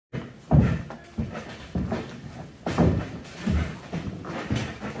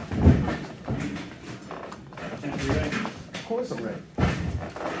course I'm ready.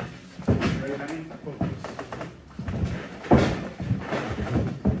 Ready, honey? Don't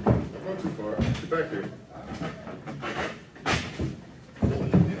go too far. Get back here.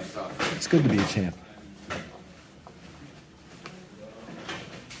 It's good to be a champ.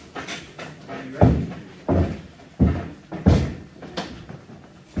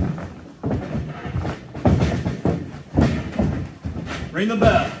 Ring the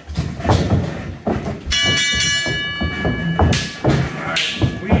bell. Alright,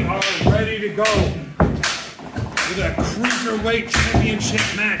 we are ready to go with a Cruiserweight Championship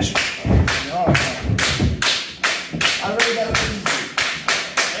match. I already got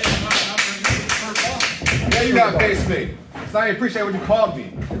a Yeah, you gotta face me. So I appreciate what you called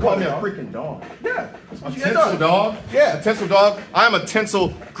me. You called me a freaking dog. Yeah. A tinsel dog? Yeah, a tinsel dog. I'm a tinsel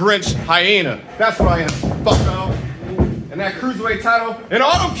Grinch hyena. That's what I am. Bucko. And that Cruiserweight title and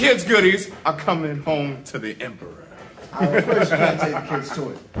all them kids' goodies are coming home to the Emperor. First, you can't take the kids to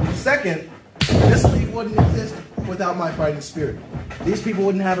it. Second, this league wouldn't exist without my fighting spirit. These people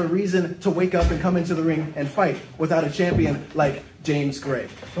wouldn't have a reason to wake up and come into the ring and fight without a champion like James Gray.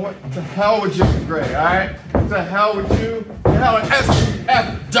 So what the hell with James Gray, alright? What the hell with you? What the hell with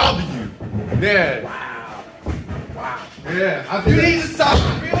SFW? Yeah. Wow. Yeah. I think You need to stop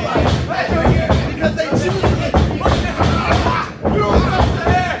and realize that you're here because they choose it. you don't touch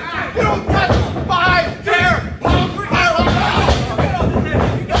you don't touch my dare punk.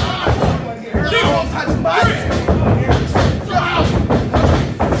 You don't touch my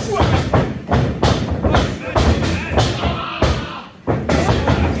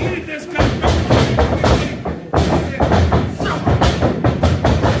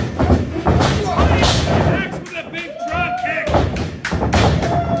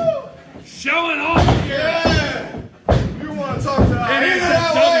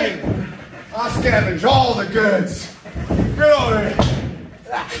Scavenge all the goods. Get over here.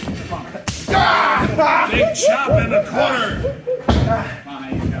 Big chop in the corner.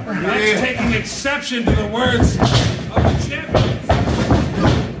 That's taking exception to the words of the champions.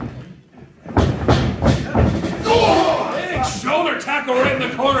 Big shoulder tackle right in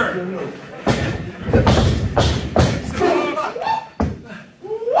the corner.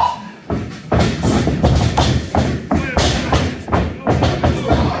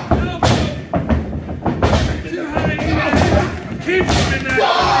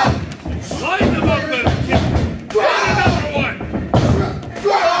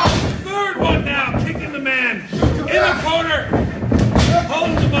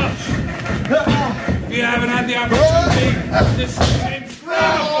 If you haven't had the opportunity to see James Gray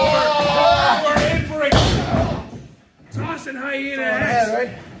before, we're in for a tossing Hyena Hexx.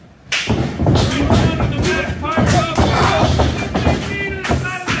 right? Down to the mat, fired up. Knee to the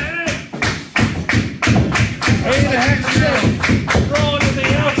side of the head. Hyena Hexx throwing to the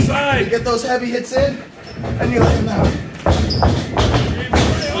outside. You get those heavy hits in, and you let them out.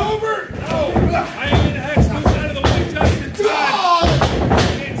 Over. No. Hyena Hexx moves out of the way just in time.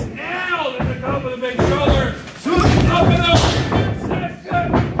 With a big shoulder, up and over,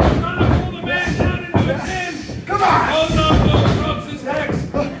 trying to pull the man down into a pin. Come on! Goes up, ropes his Hexx.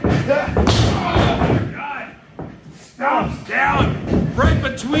 Oh my God! Stomps down right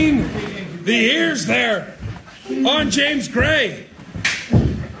between the ears there on James Gray.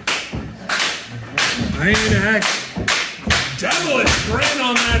 Hyena Hexx, devilish grin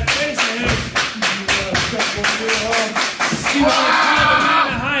on that face of his. See what I call the man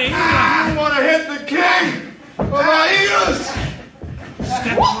of hyena. You want to hit the king of hyenas?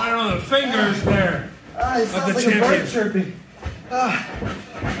 Stepping right on the fingers there It of sounds the like a bird champion. chirping.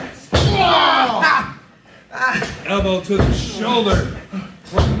 Elbow to the shoulder,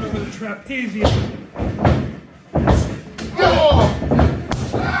 working over the trapezium.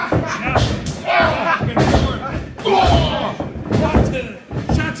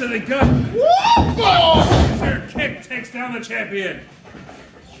 Shot to the gut. Their kick takes down the champion.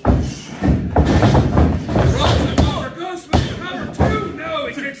 Rolls him over, goes for the cover. Two. No,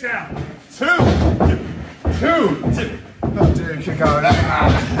 he kicks out. Two. Oh, damn, kick out.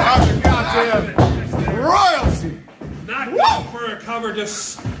 I'm goddamn royalty. Not going for a cover,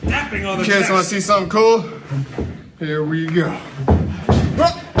 just snapping on the Kids chest. want to see something cool? Here we go.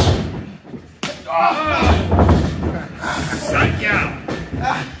 Psych out.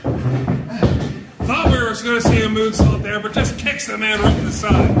 Thought we were going to see a moonsault there, but just kicks the man right to the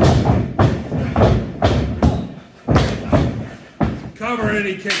side. Cover and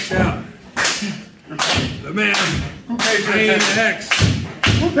he kicks out. The man, Hyena Hexx.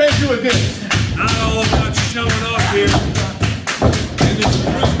 Who paid you again? Not all about showing off here in this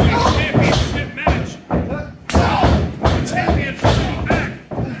Cruiserweight Championship match. The champion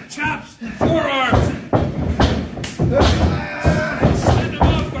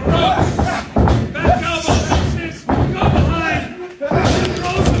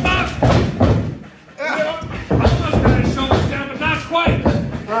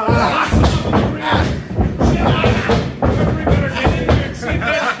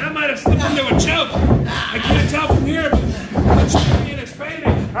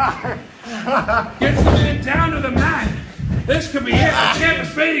Gets the man down to the mat. This could be it. The champ is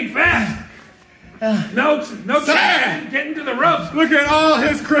fading fast. No chance of getting to the ropes. Look at all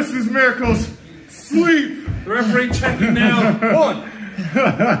his Christmas miracles. Sleep. The referee checking now. 1.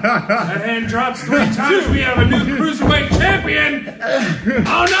 That hand drops 3 times. We have a new Cruiserweight champion.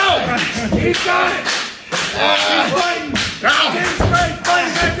 Oh no! He's got it. He's fighting. James Gray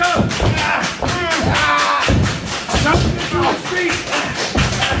fighting back up. Jumping into his feet.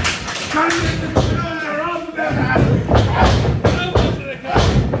 Trying to get the shoulder off of him. Elbow to the gut.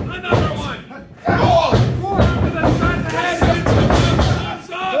 Another one. To the side of the head. Into the gloves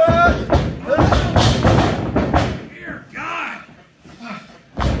off. Dear God.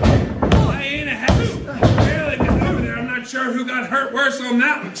 Hyena Hexx barely got over there. I'm not sure who got hurt worse on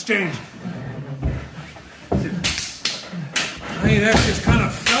that exchange. Hyena Hexx just kind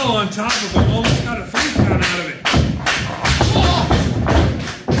of fell on top of him, almost got a 3 count out of it.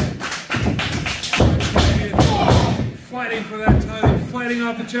 Fighting for that title, fighting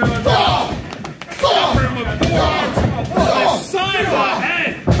off the challenge. Cover him with 4 arms on the side of the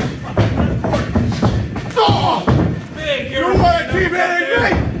head. Big, You want to keep hitting me?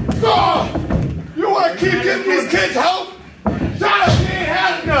 You want to keep giving these kids hope? Shut up, you ain't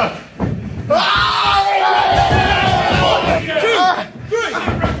had enough.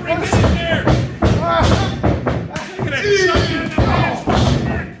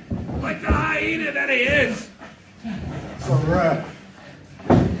 Like the hyena that he is. It's a wrap.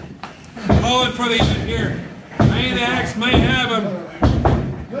 Call it for the end here. Hyena Hexx may have him.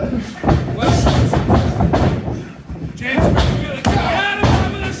 James really got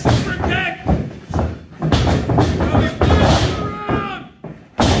him with a super kick.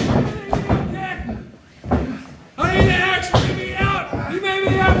 Hyena Hexx may be out. He may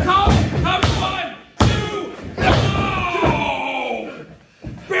be out cold. Cover 1, 2. No!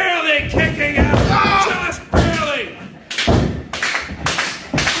 Barely kicking out. Just barely.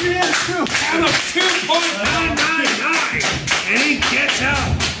 Count of 2.999. And he gets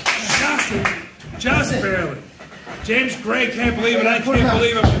out. Just barely. James Gray can't believe it. I can't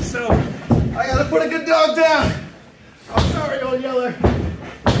believe it myself. I gotta put a good dog down. I'm sorry, old yeller.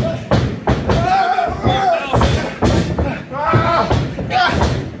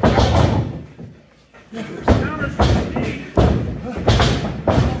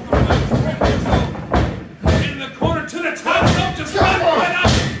 In the corner to the top rope, just right up.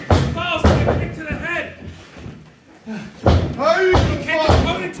 Falls with a kick to the head. He kicked his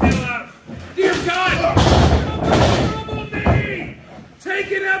ponytail out. Dear God! Double knee!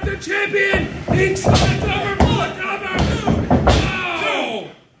 Taking out the champion! He slides over for the cover! Oh!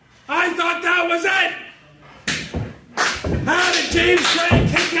 I thought that was it! How did James Gray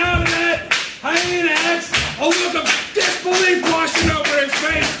kick out of that? Hyena Hexx, a look of disbelief washing over his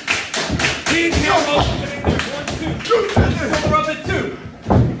face. He can't hold it in there. 1, 2.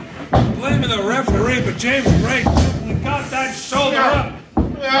 Blaming the referee, but James Gray definitely got that shoulder up.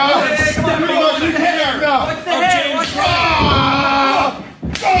 What's the head? What's the head? What's the head?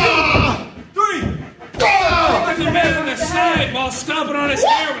 3. There's a man on the side while stomping on his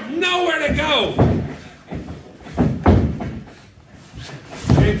hair with nowhere to go.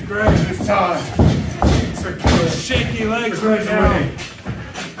 James Gray this time. Shaky legs right now.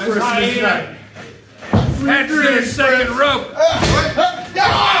 As Hyena heads to the second rope.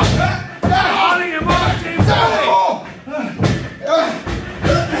 Holding him off, James Gray.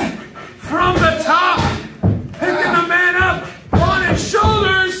 From the top, picking the man up on his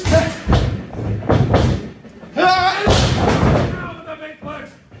shoulders. Now with the big push.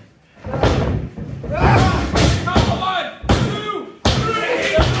 1, 2,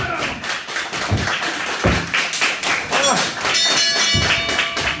 3.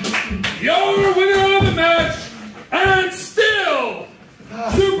 Your winner of the match, and still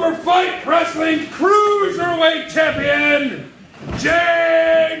Super Fight Wrestling Cruiserweight Champion,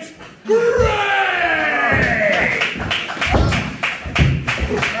 James Gray!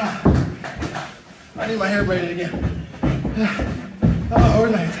 I need my hair braided again. Oh,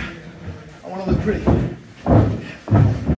 where's my hair? I want to look pretty.